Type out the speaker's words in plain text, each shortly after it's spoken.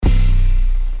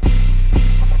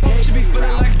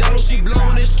she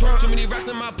blowin' this trunk. Too many rocks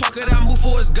in my pocket, I move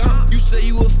for it's gone. You say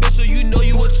you official, you know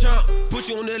you a chump. Put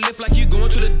you on the lift like you going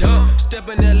to the dump. Step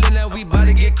in that lane, now we bout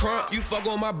to get crunk. You fuck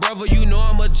on my brother, you know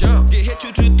I'm a jump. Get hit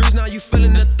 2 2 3s, now you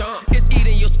feelin' the thump. It's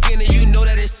eating your skin and you know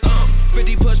that it's some.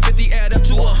 50 plus 50 add up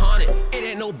to 100. It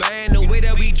ain't no band, the way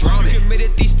that we drumming.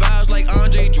 Committed these files like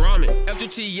Andre Drummond. After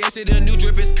TS, the new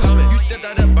drip is coming. You stepped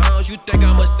out of bounds, you think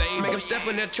I'm a saint. Make him step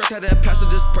in that church, have that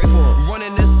pastor just pray for him.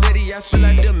 Running the city, I feel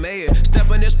like the mayor. Step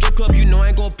in this strip club, you know I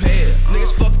ain't gon' pay it.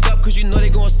 Niggas fucked up cause you know they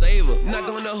gon' save her. Not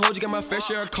gonna hold you, got my fair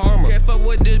share of karma. Can't fuck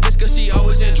with this bitch cause she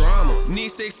always in drama. Need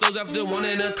 6 souls after one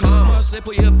in a coma. I say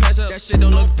put your pants up, that shit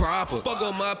don't look proper. Fuck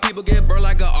on my people, get burned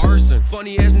like a arson.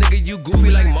 Funny ass nigga, you goofy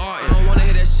like Martin. I don't wanna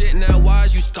hear that shit now, why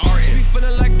is you starting? She be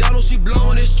feeling like Donald, she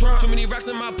blowin' this trunk. Too many racks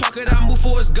in my pocket, I move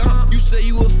for it's gone. You say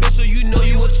you official, you know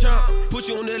you a chump. Put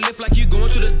you on the lift like you going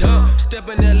to the dump. Step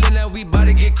in that lane, now we bout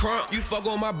to get crunk. You fuck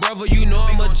on my brother, you know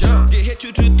I'm a jump. Get hit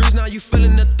 2 2 3s, now you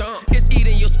feelin' the thump. It's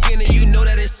eating your skin and you know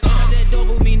that it's some. That dog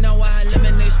with me now, I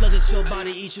eliminate slugs at your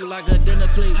body, eat you like a dinner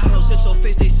plate. Hollow sit your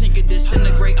face, they sink it,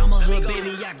 disintegrate. I'm a hood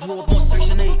baby, I grew up on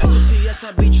Section 8. After TS,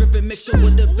 I be drippin', mix it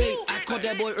with the bait. I caught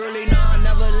that boy early, nah, I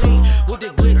never late. With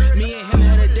the glick, me and him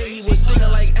had a day, he was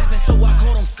singing like Evan, so I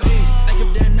called him fade. I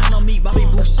kept that 9 on me, Bobby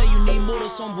Boo say you need more than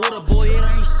some water, boy, it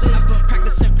ain't safe. I've been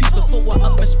practicing peace before I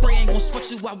up and spray. Ain't gon' sweat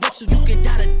you, I wet you, you can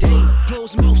die today.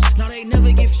 Closed mouths, now they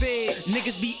never get fed.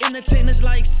 Niggas be entertainers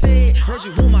like said. Heard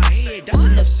you on my head, that's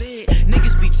enough said.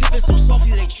 Niggas be tipping so soft,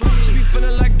 you they trade. She be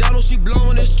feeling like Donald, she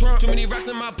blowin' this trunk. Too many racks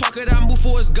in my pocket, I move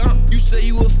for it's gone. You say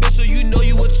you official, you know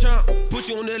you a chump. Put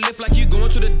you on the lift like you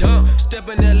going to the dump. Step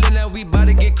in that lane, now we bout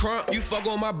to get crunk. You fuck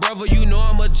on my brother, you know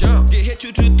I'm a jump. Get hit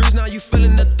 2 2 3s, now you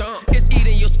feelin' the thump. It's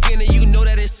eating your skin and you know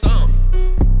that it's some.